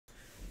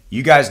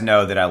You guys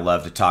know that I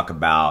love to talk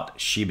about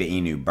Shiba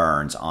Inu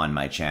burns on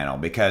my channel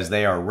because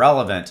they are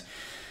relevant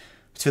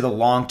to the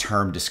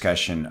long-term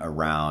discussion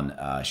around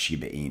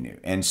Shiba Inu.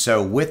 And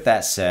so with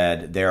that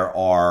said, there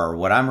are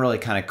what I'm really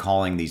kind of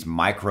calling these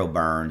micro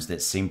burns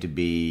that seem to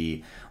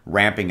be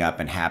ramping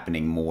up and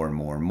happening more and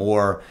more and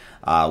more.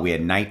 We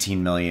had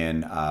 19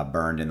 million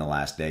burned in the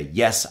last day.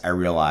 Yes, I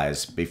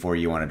realize, before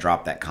you want to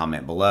drop that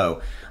comment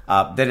below,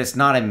 that it's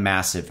not a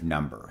massive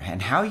number.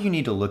 And how you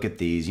need to look at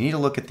these, you need to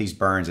look at these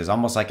burns as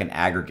almost like an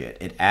aggregate.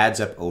 It adds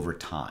up over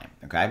time,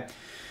 okay?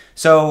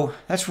 So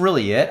that's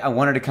really it. I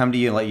wanted to come to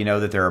you and let you know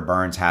that there are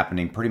burns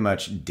happening pretty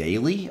much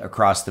daily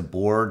across the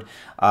board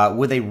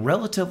with a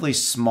relatively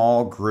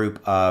small group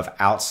of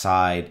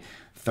outside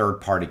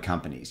third-party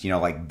companies,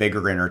 like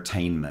Bigger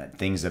Entertainment,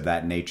 things of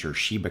that nature,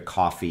 Shiba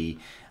Coffee,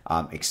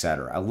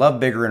 etc. I love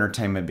Bigger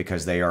Entertainment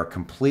because they are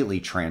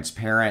completely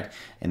transparent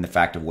in the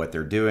fact of what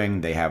they're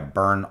doing. They have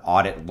burn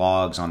audit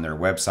logs on their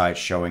website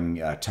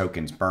showing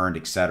tokens burned,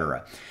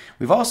 etc.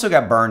 We've also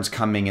got burns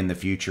coming in the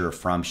future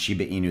from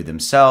Shiba Inu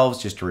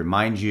themselves. Just to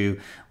remind you,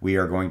 we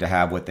are going to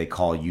have what they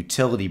call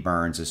utility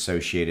burns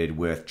associated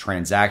with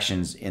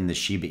transactions in the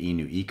Shiba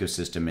Inu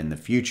ecosystem in the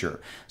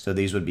future. So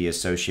these would be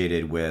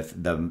associated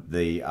with the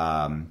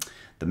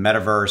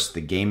metaverse,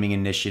 the gaming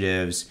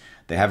initiatives.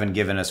 They haven't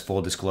given us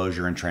full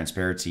disclosure and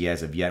transparency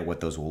as of yet what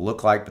those will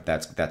look like, but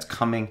that's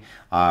coming.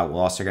 We're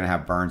also going to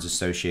have burns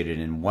associated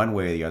in one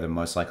way or the other,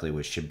 most likely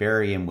with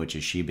Shibarium, which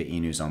is Shiba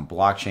Inu's own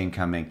blockchain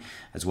coming,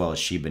 as well as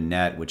Shiba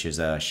Net, which is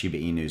Shiba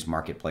Inu's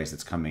marketplace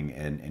that's coming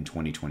in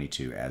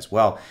 2022 as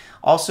well.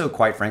 Also,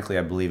 quite frankly,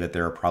 I believe that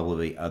there are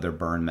probably other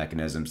burn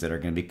mechanisms that are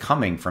going to be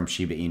coming from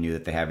Shiba Inu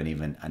that they haven't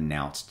even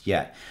announced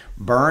yet.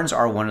 Burns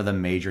are one of the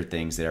major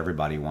things that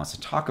everybody wants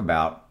to talk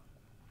about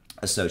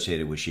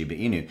associated with Shiba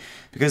Inu,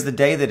 because the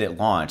day that it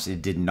launched,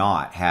 it did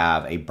not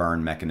have a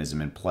burn mechanism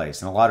in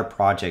place, and a lot of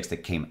projects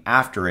that came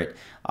after it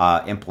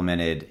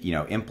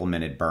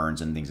implemented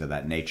burns and things of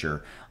that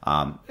nature.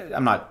 I'm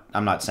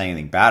not saying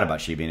anything bad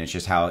about Shiba Inu. It's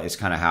just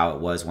kind of how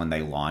it was when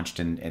they launched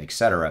and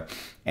etc.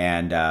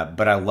 And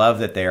but I love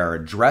that they are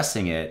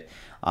addressing it.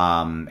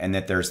 And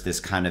that there's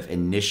this kind of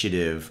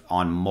initiative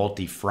on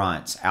multi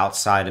fronts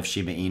outside of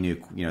Shiba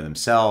Inu,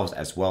 themselves,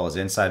 as well as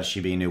inside of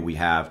Shiba Inu.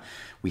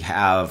 We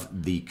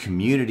have the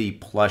community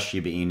plus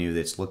Shiba Inu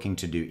that's looking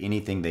to do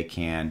anything they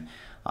can,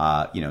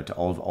 to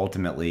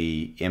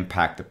ultimately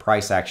impact the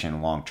price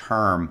action long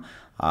term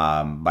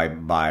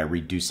by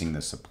reducing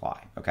the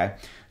supply. Okay.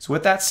 So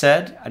with that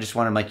said, I just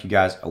want to make you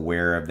guys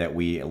aware of that.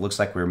 It looks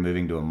like we're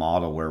moving to a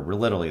model where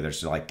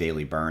there's like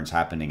daily burns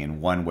happening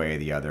in one way or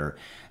the other.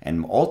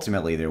 And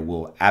ultimately there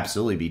will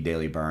absolutely be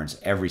daily burns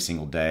every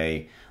single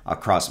day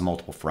across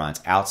multiple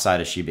fronts outside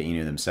of Shiba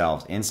Inu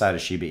themselves, inside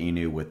of Shiba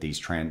Inu with these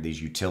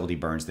utility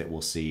burns that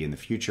we'll see in the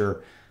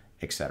future,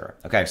 etc.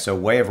 Okay, so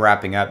way of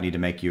wrapping up, need to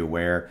make you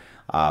aware.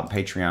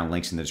 Patreon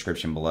links in the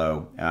description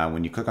below.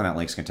 When you click on that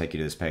link, it's going to take you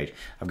to this page.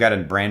 I've got a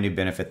brand new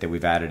benefit that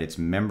we've added. It's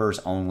members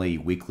only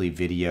weekly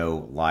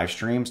video live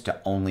streams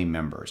to only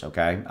members.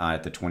 Okay,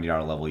 at the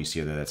 $20 level, you see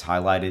that that's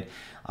highlighted.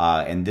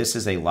 And this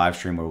is a live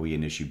stream where we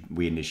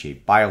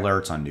initiate buy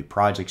alerts on new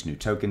projects, new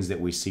tokens that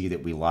we see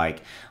that we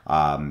like.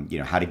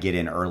 How to get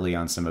in early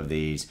on some of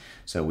these.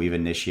 So we've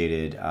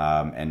initiated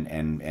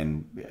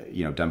and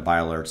done buy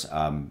alerts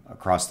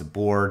across the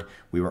board.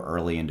 We were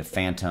early into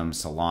Phantom,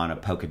 Solana,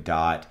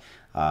 Polkadot,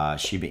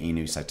 Shiba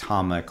Inu,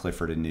 Saitama,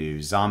 Clifford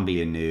Inu,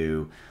 Zombie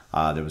Inu.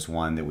 There was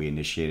one that we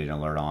initiated an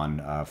alert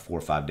on 4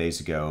 or 5 days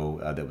ago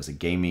that was a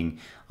gaming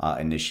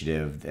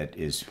initiative that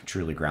is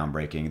truly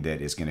groundbreaking,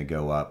 that is going to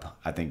go up,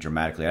 I think,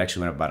 dramatically. It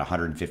actually went up about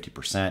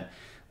 150%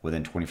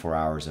 within 24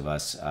 hours of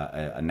us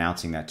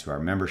announcing that to our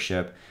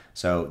membership.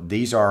 So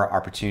these are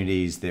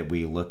opportunities that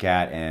we look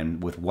at,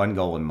 and with one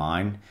goal in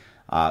mind,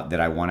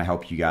 that I want to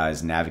help you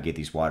guys navigate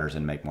these waters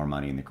and make more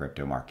money in the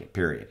crypto market,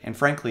 period. And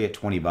frankly, at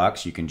 20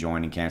 bucks, you can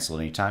join and cancel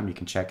at any time. You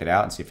can check it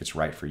out and see if it's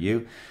right for you.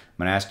 I'm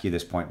going to ask you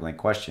this point blank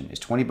question. Is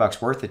 20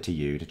 bucks worth it to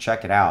you to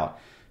check it out,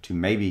 to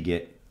maybe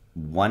get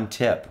one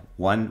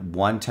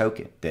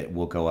token that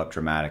will go up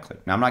dramatically?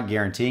 Now, I'm not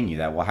guaranteeing you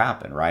that will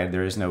happen, right?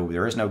 There is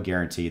no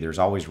guarantee. There's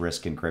always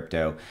risk in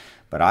crypto,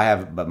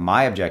 but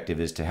my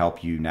objective is to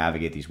help you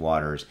navigate these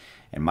waters,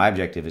 and my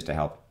objective is to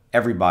help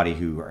everybody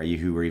who are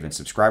even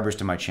subscribers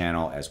to my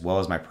channel, as well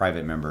as my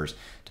private members,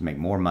 to make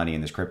more money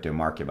in this crypto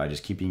market by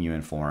just keeping you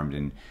informed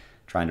and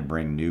trying to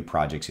bring new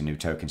projects and new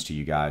tokens to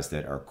you guys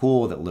that are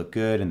cool, that look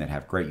good, and that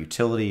have great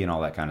utility and all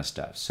that kind of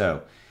stuff.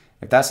 So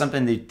if that's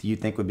something that you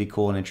think would be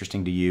cool and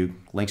interesting to you,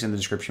 links in the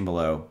description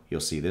below. You'll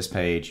see this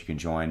page. You can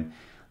join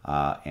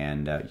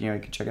and you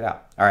can check it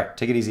out. All right,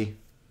 take it easy.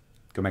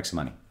 Go make some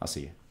money. I'll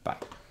see you. Bye.